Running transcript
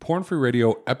Porn Free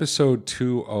Radio, episode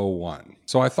 201.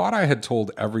 So I thought I had told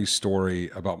every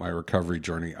story about my recovery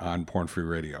journey on Porn Free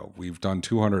Radio. We've done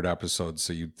 200 episodes,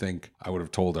 so you'd think I would have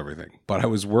told everything. But I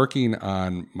was working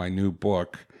on my new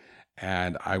book,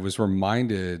 and I was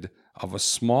reminded of a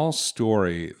small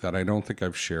story that I don't think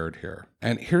I've shared here.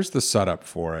 And here's the setup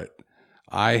for it.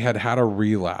 I had had a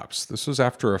relapse. This was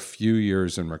after a few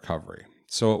years in recovery.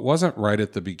 So it wasn't right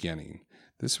at the beginning.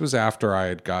 This was after I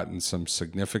had gotten some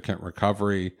significant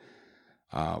recovery,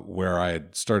 where I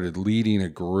had started leading a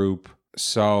group.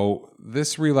 So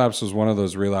this relapse was one of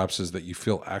those relapses that you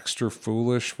feel extra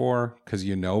foolish for because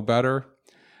you know better.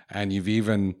 And you've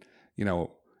even,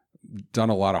 done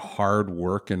a lot of hard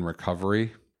work in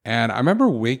recovery. And I remember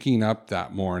waking up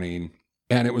that morning,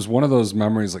 and it was one of those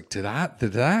memories like, did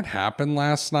that happen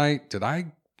last night? Did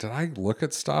I look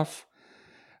at stuff?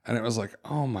 And it was like,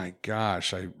 oh my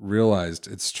gosh, I realized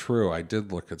it's true. I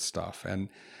did look at stuff. And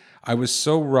I was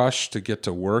so rushed to get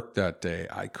to work that day,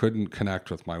 I couldn't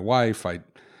connect with my wife. I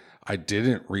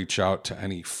didn't reach out to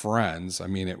any friends. I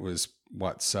mean, it was,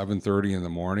 7:30 in the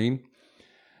morning?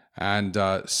 And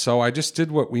so I just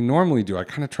did what we normally do. I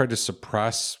kind of tried to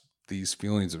suppress these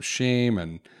feelings of shame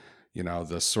and,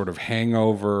 the sort of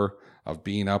hangover of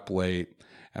being up late.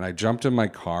 And I jumped in my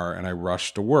car and I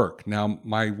rushed to work. Now,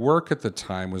 my work at the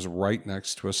time was right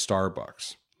next to a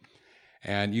Starbucks.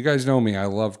 And you guys know me, I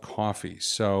love coffee.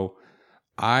 So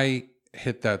I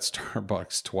hit that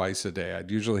Starbucks twice a day.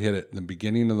 I'd usually hit it in the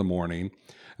beginning of the morning,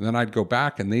 and then I'd go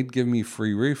back and they'd give me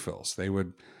free refills. They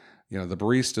would, the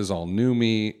baristas all knew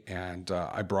me, and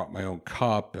I brought my own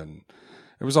cup, and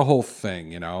it was a whole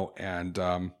thing,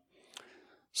 and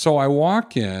so I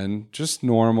walk in, just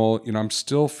normal, I'm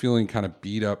still feeling kind of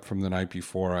beat up from the night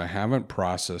before. I haven't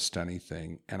processed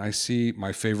anything. And I see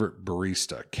my favorite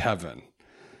barista, Kevin.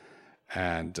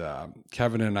 And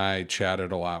Kevin and I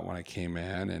chatted a lot when I came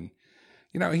in. And,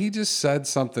 he just said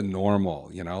something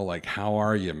normal, like, how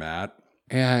are you, Matt?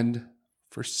 And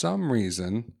for some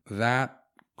reason, that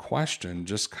question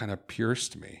just kind of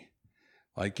pierced me.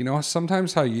 Like,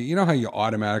 sometimes how you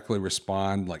automatically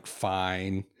respond like,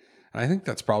 fine. And I think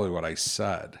that's probably what I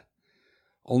said.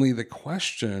 Only the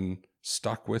question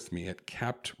stuck with me. It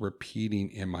kept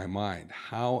repeating in my mind.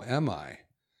 How am I?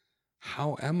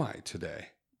 How am I today?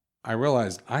 I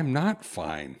realized I'm not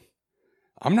fine.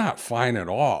 I'm not fine at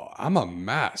all. I'm a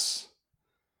mess.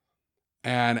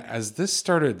 And as this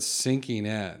started sinking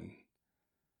in,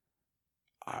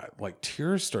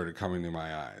 tears started coming to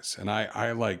my eyes. And I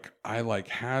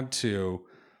had to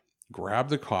grab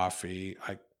the coffee.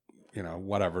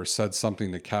 Said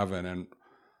something to Kevin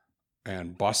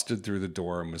and busted through the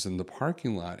door and was in the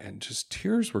parking lot, and just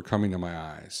tears were coming to my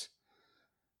eyes.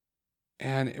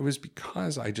 And it was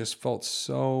because I just felt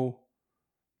so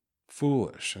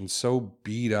foolish and so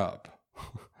beat up.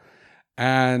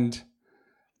 And,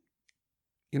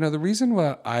 the reason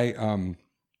why I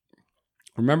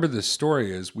remember this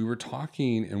story is we were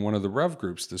talking in one of the Rev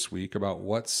groups this week about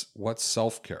what's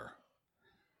self-care.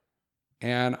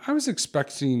 And I was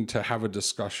expecting to have a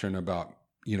discussion about,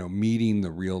 meeting the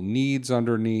real needs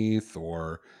underneath,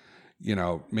 or,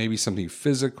 maybe something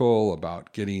physical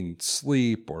about getting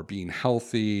sleep or being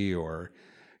healthy, or,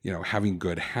 having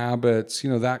good habits,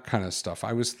 that kind of stuff.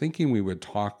 I was thinking we would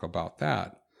talk about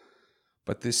that.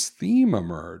 But this theme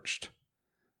emerged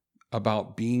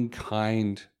about being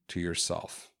kind to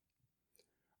yourself,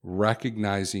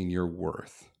 recognizing your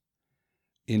worth,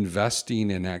 investing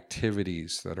in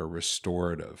activities that are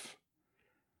restorative.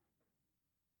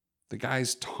 The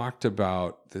guys talked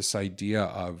about this idea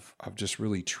of just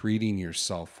really treating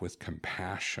yourself with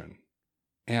compassion.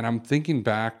 And I'm thinking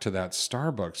back to that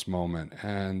Starbucks moment.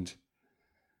 And,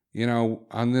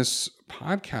 on this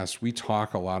podcast, we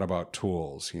talk a lot about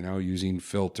tools, using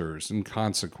filters and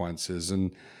consequences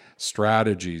and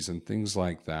strategies and things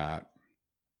like that.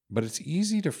 But it's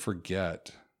easy to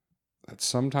forget that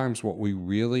sometimes what we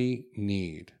really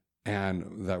need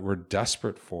and that we're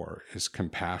desperate for is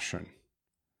compassion.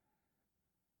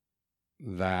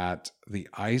 That the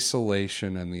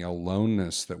isolation and the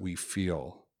aloneness that we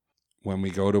feel when we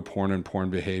go to porn and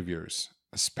porn behaviors,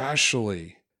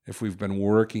 especially if we've been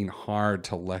working hard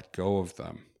to let go of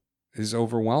them, is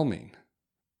overwhelming.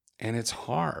 And it's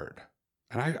hard.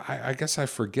 And I guess I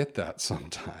forget that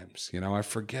sometimes. I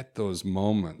forget those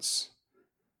moments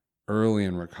early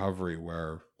in recovery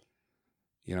where,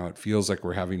 it feels like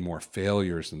we're having more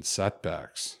failures and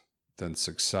setbacks than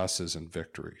successes and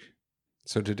victory.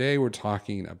 So today we're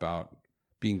talking about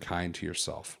being kind to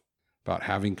yourself, about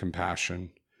having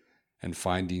compassion and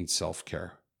finding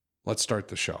self-care. Let's start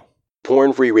the show.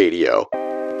 Porn Free Radio.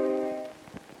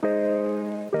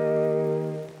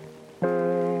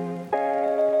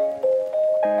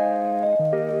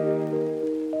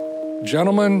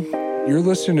 Gentlemen, you're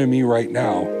listening to me right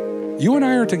now. You and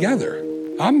I are together.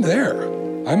 I'm there.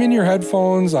 I'm in your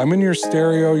headphones. I'm in your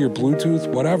stereo, your Bluetooth,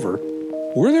 whatever.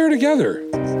 We're there together.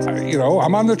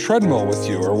 I'm on the treadmill with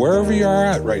you or wherever you are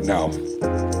at right now.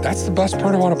 That's the best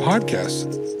part about a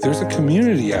podcast. There's a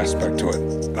community aspect to it.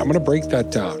 And I'm going to break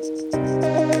that down.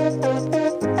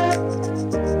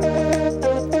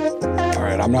 All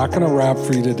right, I'm not going to rap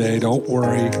for you today. Don't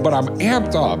worry. But I'm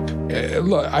amped up.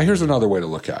 Look, here's another way to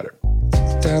look at it.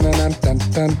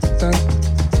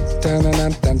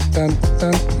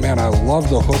 Man, I love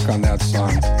the hook on that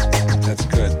song. That's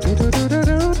good.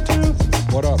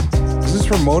 What up? This is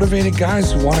for motivated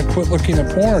guys who want to quit looking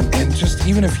at porn. And just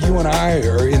even if you and I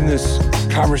are in this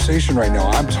conversation right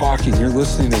now, I'm talking, you're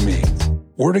listening to me.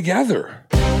 We're together.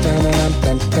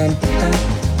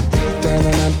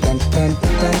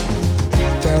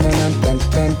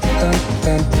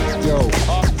 Yo.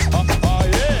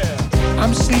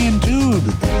 I'm saying, dude,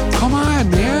 come on,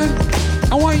 man.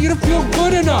 I want you to feel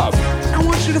good enough. I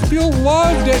want you to feel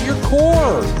loved at your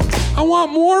core. I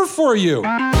want more for you.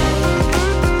 I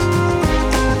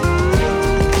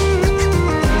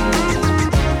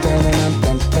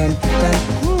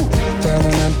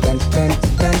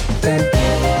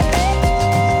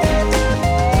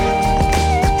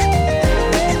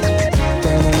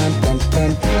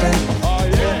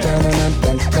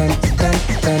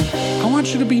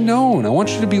want you to be known. I want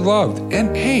you to be loved.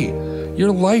 And hey,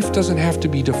 your life doesn't have to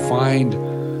be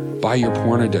defined by your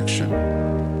porn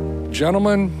addiction.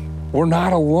 Gentlemen, we're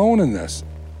not alone in this.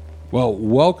 Well,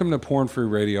 welcome to Porn Free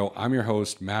Radio. I'm your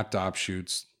host, Matt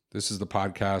Dobschutz. This is the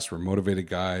podcast where motivated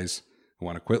guys who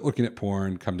want to quit looking at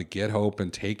porn come to get hope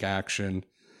and take action.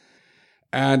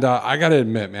 And I got to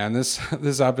admit, man,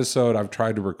 this episode I've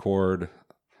tried to record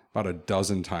about a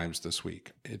dozen times this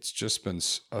week. It's just been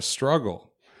a struggle.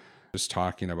 Just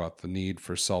talking about the need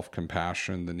for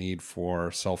self-compassion, the need for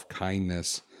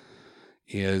self-kindness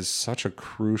is such a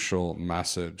crucial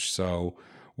message. So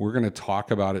we're going to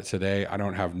talk about it today. I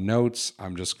don't have notes.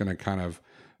 I'm just going to kind of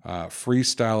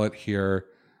freestyle it here.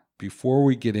 Before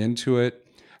we get into it,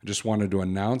 I just wanted to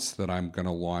announce that I'm going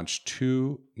to launch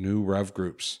 2 new Rev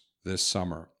groups this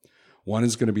summer. One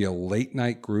is going to be a late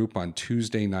night group on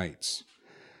Tuesday nights.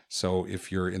 So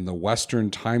if you're in the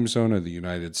Western time zone of the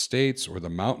United States or the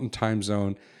Mountain time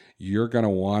zone, you're going to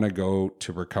want to go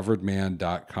to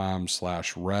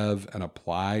recoveredman.com/rev and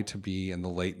apply to be in the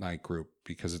late night group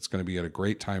because it's going to be at a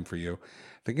great time for you. I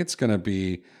think it's going to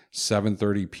be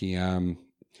 7:30 p.m.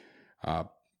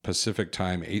 Pacific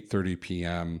time, 8:30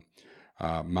 p.m.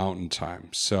 Mountain time.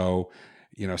 So,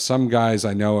 some guys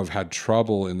I know have had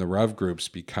trouble in the Rev groups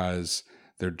because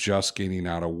they're just getting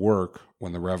out of work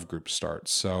when the Rev group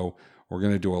starts. So we're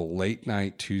going to do a late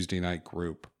night Tuesday night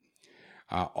group.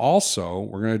 Also,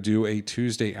 we're going to do a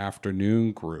Tuesday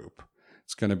afternoon group.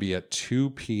 It's going to be at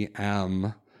 2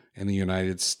 p.m. in the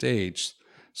United States.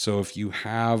 So if you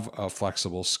have a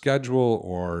flexible schedule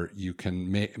or you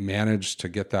can manage to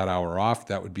get that hour off,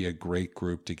 that would be a great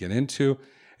group to get into.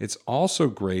 It's also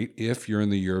great if you're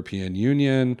in the European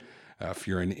Union, if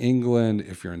you're in England,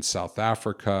 if you're in South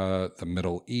Africa, the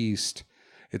Middle East.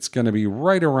 It's going to be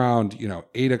right around,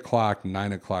 8 o'clock,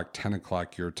 9 o'clock, 10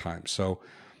 o'clock your time. So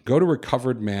go to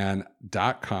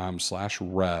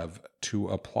recoveredman.com/rev to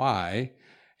apply.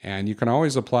 And you can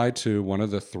always apply to one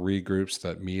of the 3 groups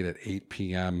that meet at 8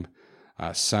 p.m.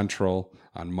 Central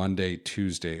on Monday,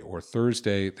 Tuesday, or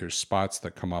Thursday. There's spots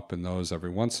that come up in those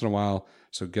every once in a while.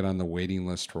 So get on the waiting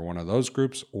list for one of those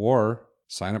groups or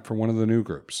sign up for one of the new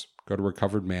groups. Go to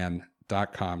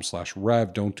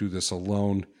recoveredman.com/rev. Don't do this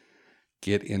alone.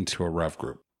 Get into a Rev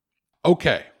group.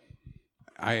 Okay.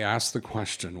 I asked the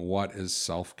question, what is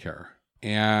self-care?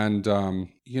 And,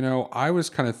 I was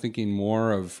kind of thinking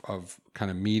more of kind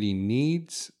of meeting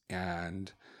needs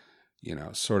and,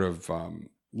 sort of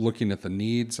looking at the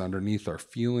needs underneath our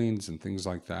feelings and things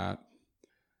like that.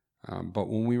 But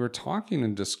when we were talking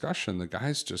in discussion, the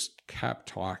guys just kept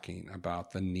talking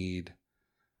about the need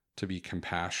to be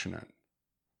compassionate.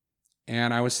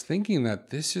 And I was thinking that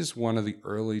this is one of the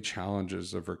early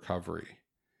challenges of recovery,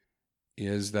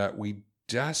 is that we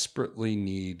desperately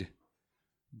need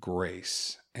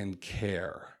grace and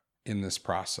care in this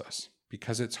process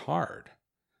because it's hard.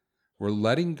 We're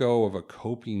letting go of a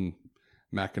coping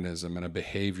mechanism and a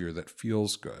behavior that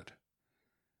feels good.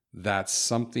 That's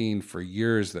something for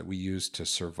years that we used to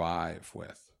survive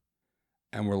with,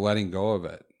 and we're letting go of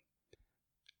it.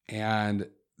 And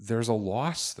there's a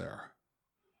loss there.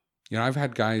 I've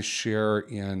had guys share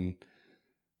in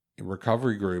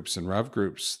recovery groups and Rev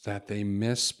groups that they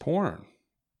miss porn.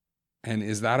 And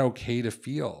is that okay to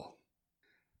feel?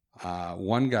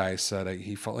 One guy said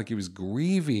he felt like he was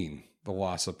grieving the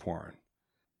loss of porn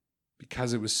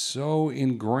because it was so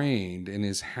ingrained in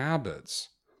his habits.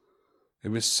 It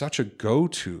was such a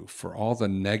go-to for all the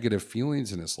negative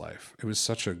feelings in his life. It was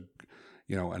such an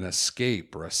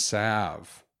escape or a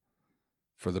salve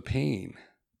for the pain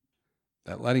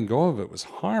that letting go of it was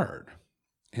hard.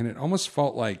 And it almost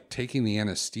felt like taking the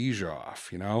anesthesia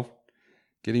off,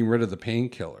 getting rid of the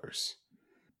painkillers.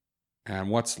 And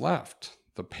what's left?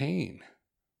 The pain,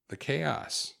 the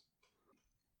chaos.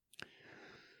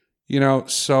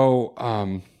 So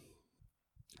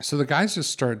the guys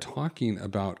just started talking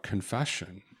about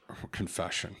confession. Look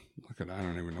I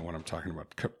don't even know what I'm talking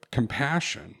about.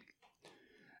 Compassion.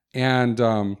 And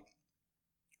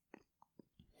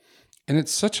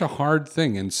it's such a hard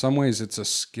thing. In some ways, it's a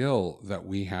skill that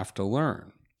we have to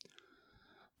learn.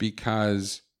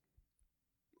 Because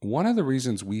one of the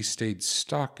reasons we stayed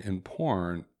stuck in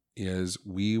porn is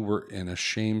we were in a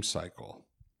shame cycle.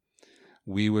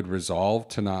 We would resolve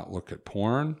to not look at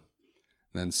porn.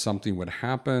 Then something would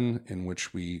happen in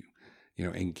which we,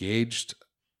 engaged,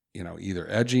 either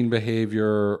edging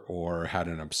behavior or had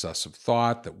an obsessive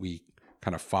thought that we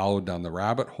kind of followed down the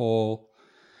rabbit hole.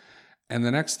 And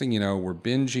the next thing you know, we're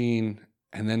binging,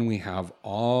 and then we have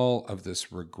all of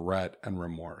this regret and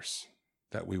remorse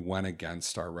that we went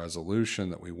against our resolution,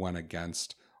 that we went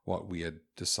against what we had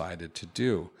decided to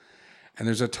do. And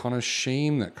there's a ton of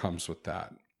shame that comes with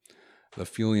that. The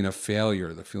feeling of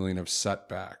failure, the feeling of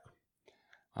setback.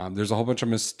 There's a whole bunch of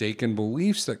mistaken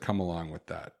beliefs that come along with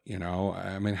that.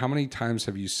 How many times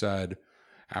have you said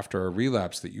after a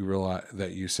relapse that you realize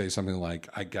that you say something like,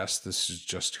 I guess this is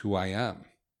just who I am.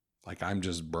 Like I'm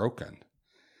just broken.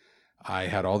 I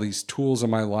had all these tools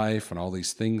in my life and all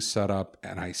these things set up,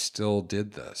 and I still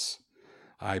did this.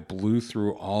 I blew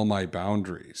through all my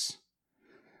boundaries.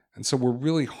 And so we're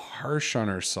really harsh on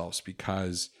ourselves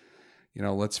because,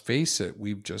 let's face it,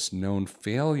 we've just known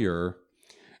failure.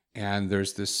 And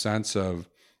there's this sense of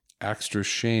extra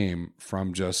shame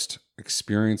from just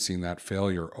experiencing that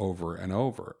failure over and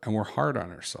over. And we're hard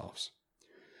on ourselves.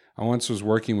 I once was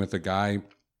working with a guy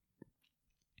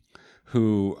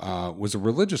who was a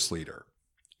religious leader,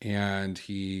 and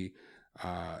he,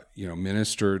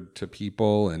 ministered to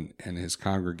people and his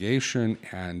congregation,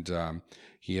 and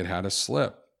he had a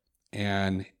slip,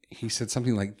 and he said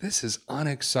something like, "This is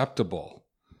unacceptable.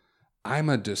 I'm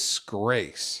a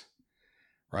disgrace."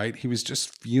 Right? He was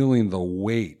just feeling the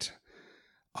weight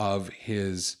of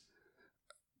his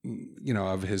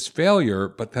failure,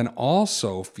 but then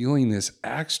also feeling this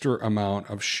extra amount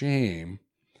of shame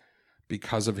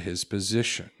because of his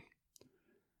position.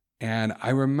 And I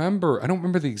don't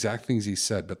remember the exact things he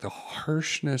said, but the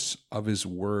harshness of his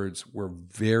words were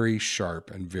very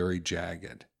sharp and very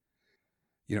jagged.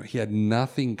 He had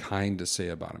nothing kind to say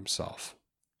about himself.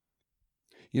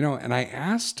 And I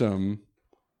asked him,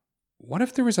 what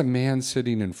if there was a man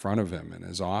sitting in front of him in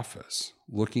his office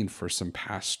looking for some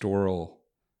pastoral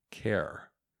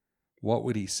care? What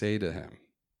would he say to him?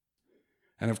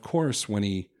 And of course, when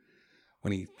he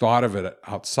thought of it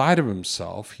outside of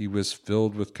himself, he was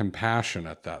filled with compassion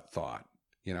at that thought.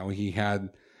 He had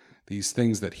these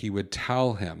things that he would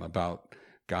tell him about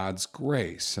God's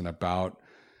grace and about,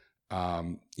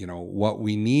 what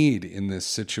we need in this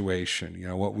situation,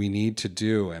 what we need to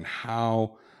do, and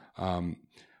how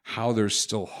there's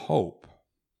still hope.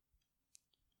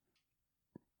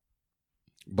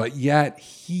 But yet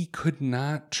he could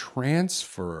not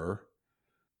transfer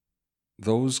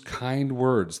those kind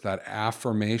words, that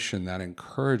affirmation, that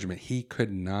encouragement. He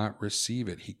could not receive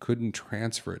it. He couldn't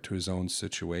transfer it to his own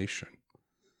situation.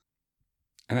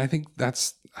 And I think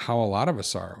that's how a lot of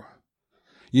us are.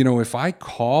 If I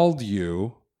called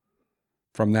you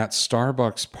from that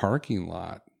Starbucks parking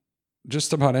lot,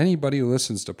 just about anybody who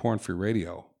listens to Porn Free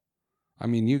Radio,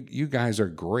 you guys are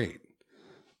great.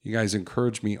 You guys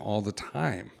encourage me all the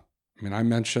time. I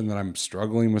mentioned that I'm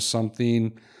struggling with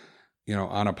something,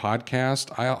 on a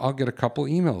podcast. I'll get a couple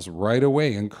emails right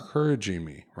away encouraging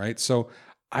me, right? So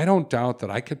I don't doubt that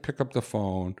I could pick up the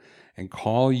phone and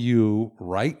call you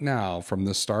right now from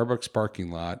the Starbucks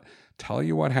parking lot, tell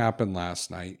you what happened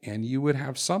last night, and you would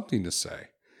have something to say.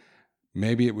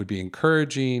 Maybe it would be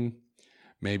encouraging.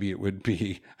 Maybe it would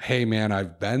be, hey man,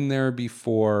 I've been there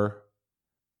before.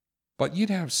 But you'd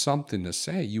have something to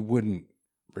say. You wouldn't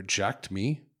reject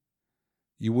me.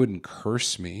 You wouldn't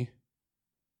curse me.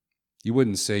 You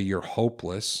wouldn't say you're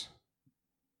hopeless.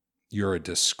 You're a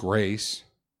disgrace.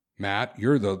 Matt,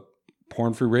 you're the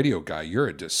Porn Free Radio guy. You're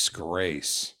a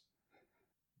disgrace.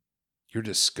 You're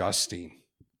disgusting.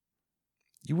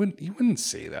 You wouldn't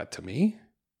say that to me.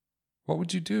 What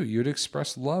would you do? You'd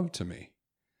express love to me.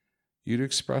 You'd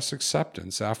express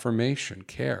acceptance, affirmation,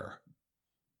 care.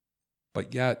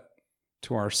 But yet,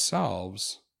 to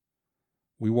ourselves,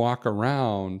 we walk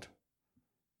around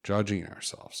judging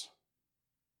ourselves.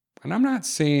 And I'm not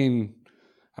saying,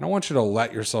 I don't want you to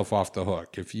let yourself off the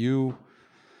hook. If you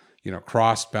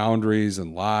crossed boundaries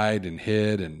and lied and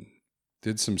hid and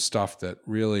did some stuff that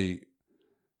really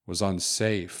was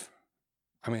unsafe,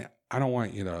 I don't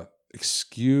want you to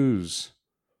excuse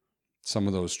some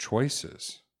of those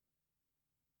choices.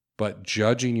 But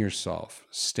judging yourself,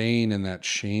 staying in that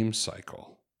shame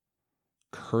cycle,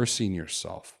 cursing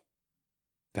yourself,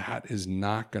 that is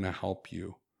not going to help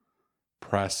you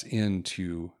press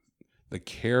into the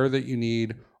care that you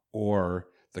need or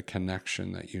the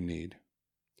connection that you need.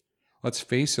 Let's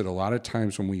face it, a lot of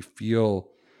times when we feel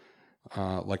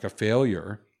like a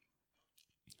failure,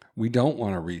 we don't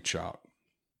want to reach out.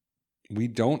 We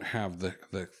don't have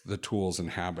the tools and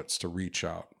habits to reach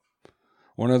out.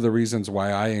 One of the reasons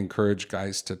why I encourage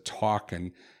guys to talk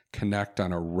and connect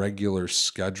on a regular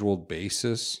scheduled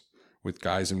basis with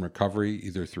guys in recovery,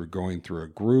 either through going through a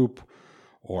group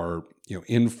or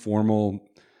informal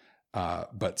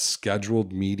but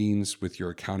scheduled meetings with your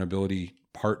accountability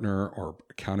partner or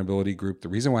accountability group. The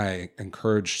reason why I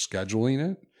encourage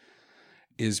scheduling it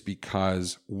is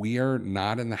because we are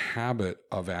not in the habit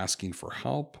of asking for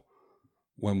help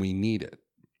when we need it.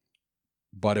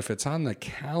 But if it's on the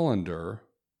calendar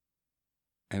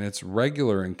and it's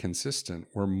regular and consistent,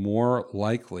 we're more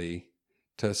likely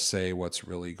to say what's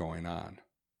really going on.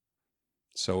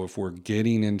 So if we're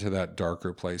getting into that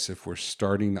darker place, if we're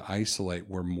starting to isolate,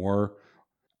 we're more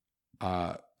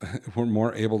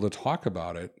able to talk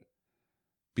about it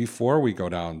before we go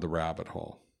down the rabbit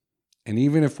hole. And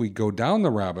even if we go down the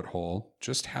rabbit hole,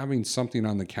 just having something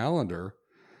on the calendar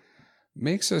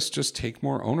makes us just take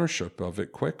more ownership of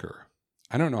it quicker.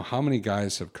 I don't know how many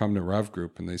guys have come to Rev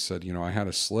Group and they said, I had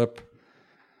a slip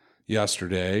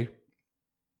yesterday,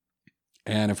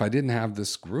 and if I didn't have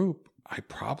this group, I'd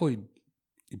probably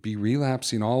be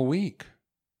relapsing all week.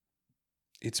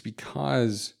 It's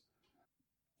because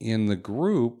in the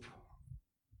group,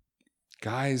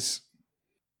 guys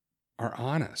are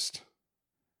honest,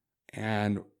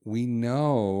 and we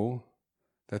know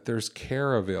that there's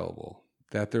care available,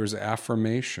 that there's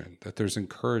affirmation, that there's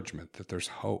encouragement, that there's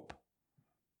hope.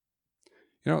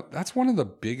 That's one of the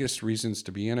biggest reasons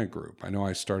to be in a group. I know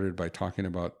I started by talking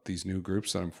about these new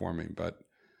groups that I'm forming, but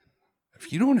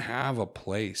if you don't have a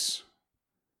place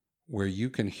where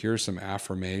you can hear some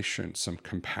affirmation, some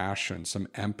compassion, some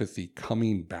empathy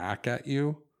coming back at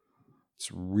you,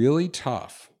 it's really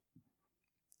tough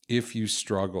if you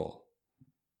struggle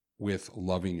with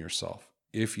loving yourself,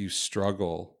 if you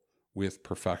struggle with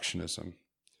perfectionism,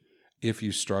 if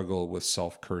you struggle with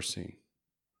self-cursing.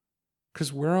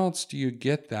 Because where else do you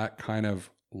get that kind of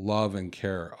love and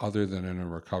care other than in a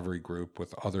recovery group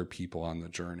with other people on the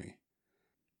journey?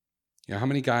 How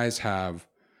many guys have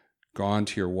gone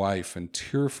to your wife and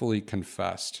tearfully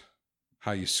confessed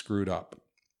how you screwed up,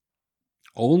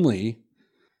 only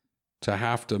to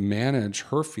have to manage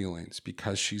her feelings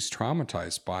because she's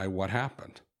traumatized by what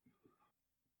happened?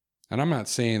 And I'm not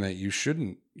saying that you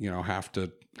shouldn't, have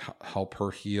to help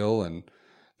her heal, and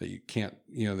that you can't,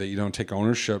 that you don't take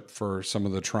ownership for some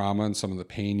of the trauma and some of the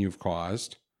pain you've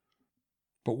caused.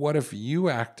 But what if you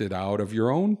acted out of your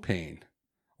own pain?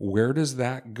 Where does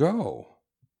that go?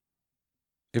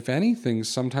 If anything,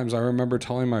 sometimes I remember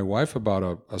telling my wife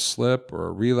about a slip or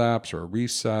a relapse or a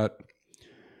reset,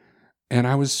 and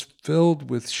I was filled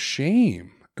with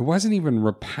shame. It wasn't even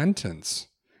repentance.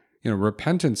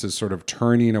 Repentance is sort of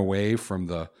turning away from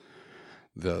the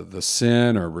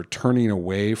sin, or returning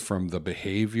away from the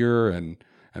behavior and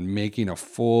making a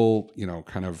full,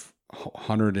 kind of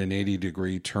 180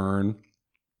 degree turn.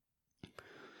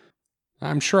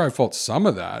 I'm sure I felt some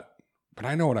of that, but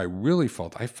I know what I really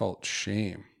felt. I felt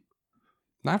shame.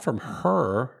 Not from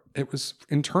her. It was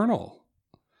internal.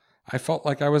 I felt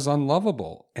like I was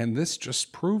unlovable, and this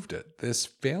just proved it, this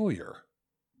failure.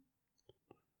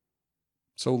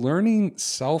 So learning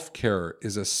self-care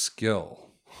is a skill.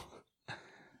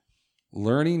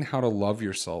 Learning how to love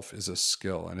yourself is a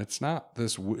skill, and it's not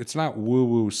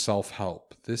woo-woo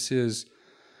self-help. This is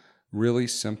really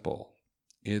simple.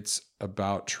 It's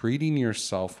about treating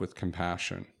yourself with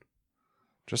compassion.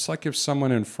 Just like if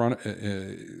someone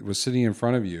was sitting in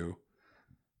front of you,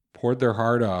 poured their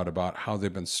heart out about how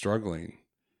they've been struggling,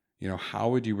 how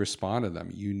would you respond to them?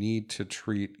 You need to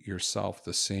treat yourself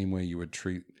the same way you would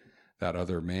treat that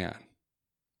other man.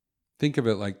 Think of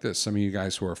it like this. Some of you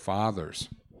guys who are fathers,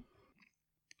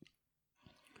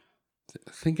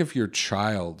 think if your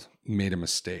child made a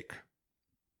mistake.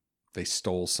 They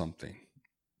stole something.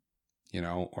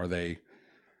 or they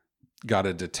got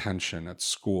a detention at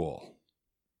school.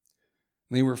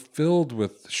 And they were filled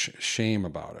with shame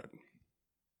about it.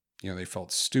 They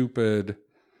felt stupid.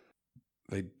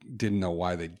 They didn't know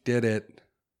why they did it.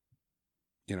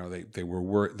 They're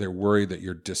worried that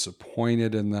you're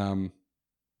disappointed in them.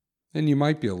 And you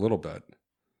might be a little bit,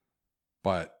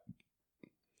 but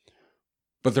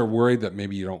they're worried that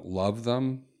maybe you don't love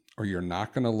them or you're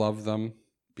not going to love them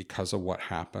because of what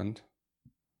happened.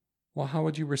 Well, how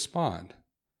would you respond?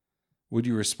 Would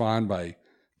you respond by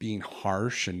being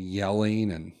harsh and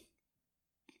yelling and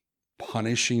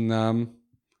punishing them?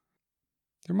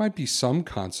 There might be some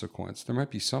consequence. There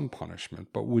might be some punishment,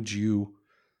 but would you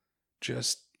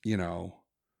just,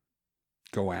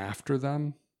 go after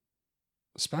them?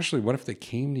 Especially, what if they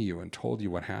came to you and told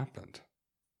you what happened?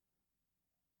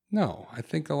 No, I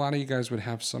think a lot of you guys would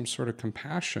have some sort of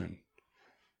compassion.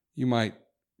 You might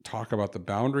talk about the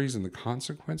boundaries and the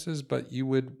consequences, but you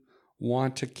would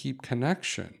want to keep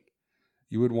connection.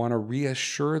 You would want to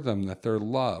reassure them that they're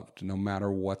loved no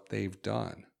matter what they've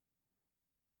done.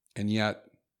 And yet,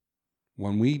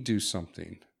 when we do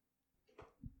something,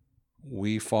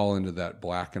 we fall into that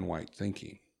black and white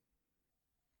thinking.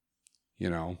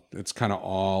 It's kind of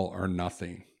all or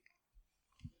nothing.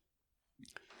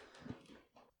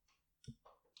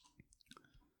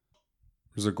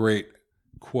 There's a great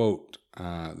quote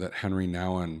that Henry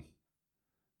Nouwen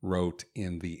wrote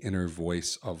in The Inner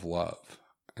Voice of Love.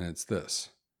 And it's this: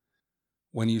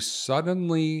 when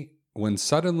suddenly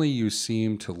you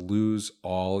seem to lose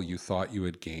all you thought you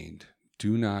had gained,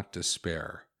 do not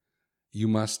despair. You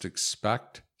must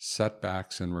expect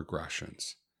setbacks and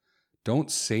regressions.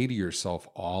 Don't say to yourself,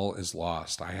 all is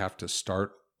lost. I have to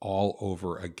start all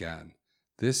over again.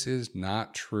 This is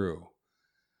not true.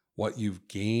 What you've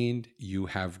gained, you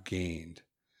have gained.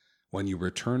 When you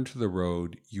return to the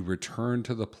road, you return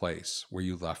to the place where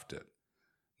you left it,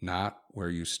 not where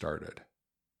you started.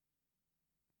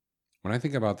 When I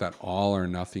think about that all or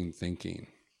nothing thinking,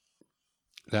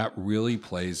 that really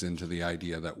plays into the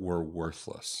idea that we're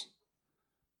worthless,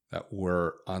 that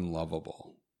we're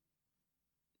unlovable.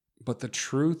 But the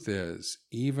truth is,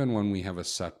 even when we have a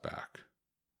setback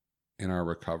in our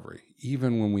recovery,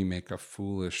 even when we make a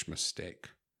foolish mistake,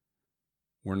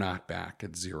 we're not back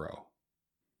at zero.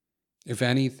 If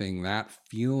anything, that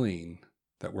feeling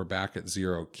that we're back at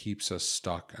zero keeps us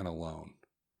stuck and alone.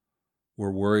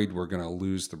 We're worried we're going to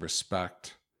lose the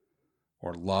respect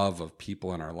or love of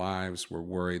people in our lives. We're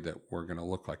worried that we're going to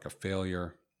look like a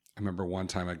failure. I remember one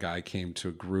time a guy came to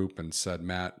a group and said,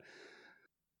 Matt,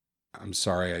 I'm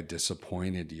sorry I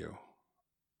disappointed you.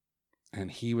 And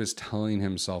he was telling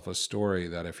himself a story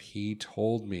that if he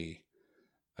told me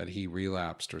that he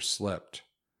relapsed or slipped,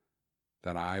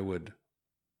 that I would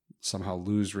somehow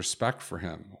lose respect for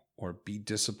him or be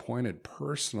disappointed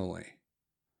personally.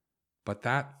 But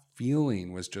that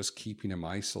feeling was just keeping him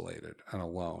isolated and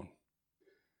alone.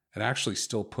 It actually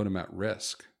still put him at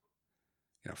risk.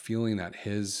 Feeling that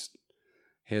his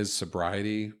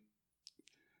sobriety,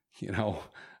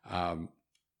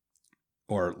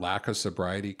 or lack of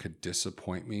sobriety could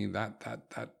disappoint me.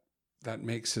 That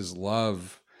makes his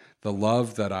love, the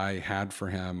love that I had for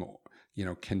him,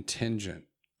 contingent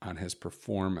on his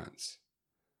performance,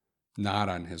 not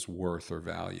on his worth or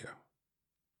value.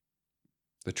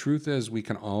 The truth is, we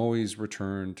can always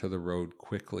return to the road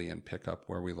quickly and pick up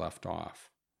where we left off.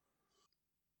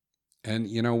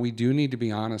 And, we do need to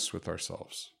be honest with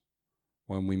ourselves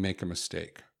when we make a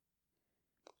mistake.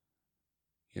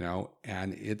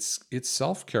 And it's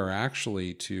self-care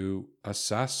actually to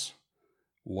assess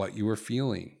what you were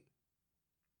feeling,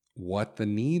 what the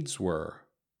needs were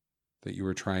that you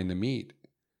were trying to meet,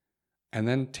 and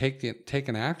then take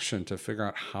an action to figure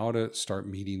out how to start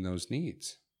meeting those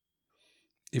needs.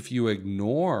 If you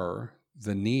ignore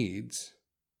the needs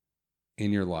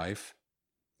in your life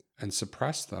and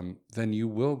suppress them, then you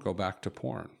will go back to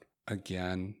porn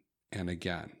again and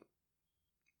again.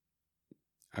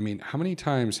 I mean, how many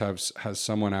times has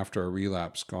someone after a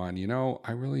relapse gone,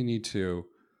 I really need to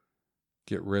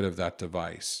get rid of that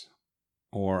device,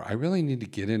 or I really need to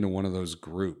get into one of those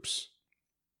groups.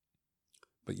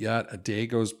 But yet a day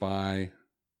goes by,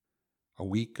 a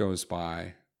week goes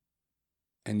by,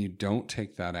 and you don't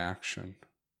take that action,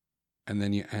 and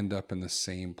then you end up in the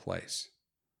same place.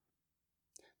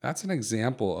 That's an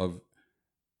example of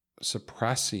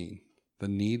suppressing the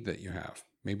need that you have.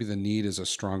 Maybe the need is a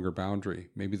stronger boundary.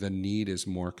 Maybe the need is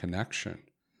more connection.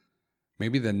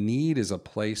 Maybe the need is a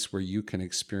place where you can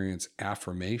experience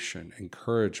affirmation,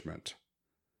 encouragement,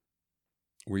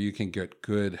 where you can get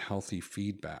good, healthy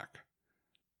feedback.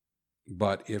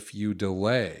 But if you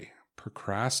delay,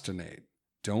 procrastinate,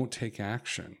 don't take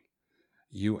action,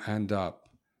 you end up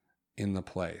in the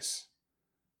place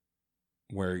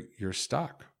where you're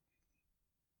stuck.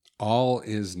 All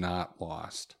is not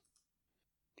lost.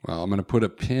 Well, I'm going to put a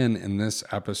pin in this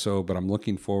episode, but I'm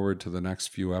looking forward to the next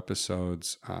few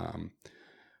episodes.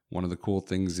 One of the cool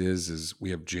things is we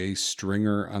have Jay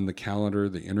Stringer on the calendar,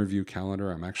 the interview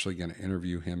calendar. I'm actually going to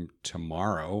interview him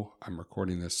tomorrow. I'm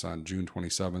recording this on June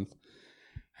 27th.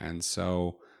 And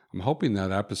so I'm hoping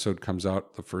that episode comes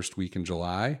out the first week in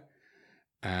July.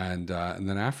 And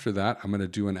then after that, I'm going to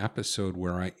do an episode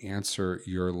where I answer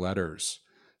your letters.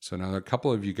 So now a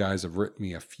couple of you guys have written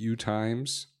me a few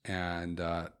times, and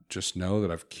just know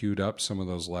that I've queued up some of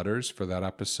those letters for that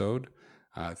episode.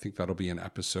 I think that'll be in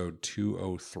episode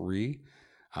 203.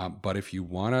 But if you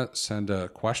want to send a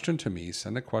question to me,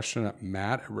 send a question at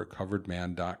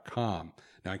matt@recoveredman.com.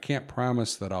 Now, I can't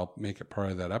promise that I'll make it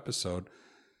part of that episode,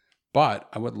 but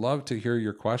I would love to hear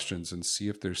your questions and see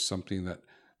if there's something that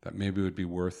maybe would be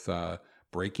worth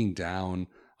breaking down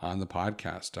on the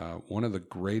podcast. One of the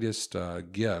greatest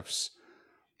gifts,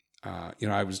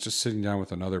 I was just sitting down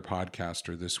with another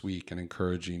podcaster this week and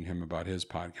encouraging him about his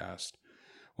podcast.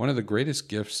 One of the greatest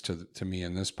gifts to me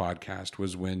in this podcast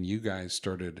was when you guys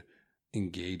started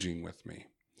engaging with me.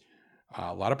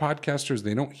 A lot of podcasters,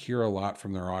 they don't hear a lot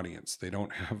from their audience. They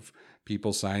don't have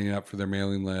people signing up for their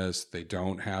mailing list. They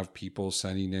don't have people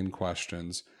sending in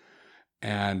questions.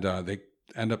 And they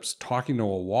end up talking to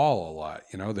a wall a lot.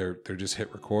 They're just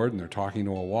hit record and they're talking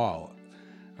to a wall.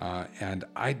 And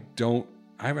I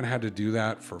haven't had to do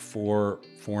that for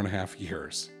 4.5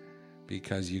 years,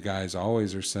 because you guys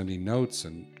always are sending notes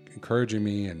and encouraging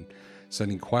me and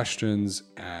sending questions.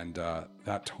 And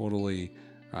that totally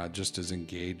just is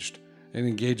engaged. It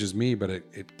engages me, but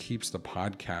it keeps the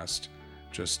podcast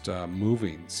just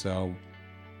moving. So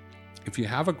if you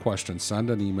have a question, send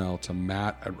an email to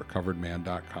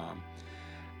matt@recoveredman.com.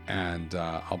 And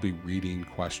I'll be reading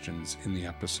questions in the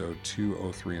episode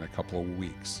 203 in a couple of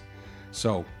weeks.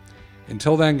 So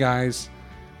until then, guys,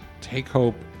 take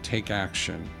hope, take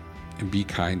action, and be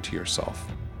kind to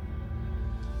yourself.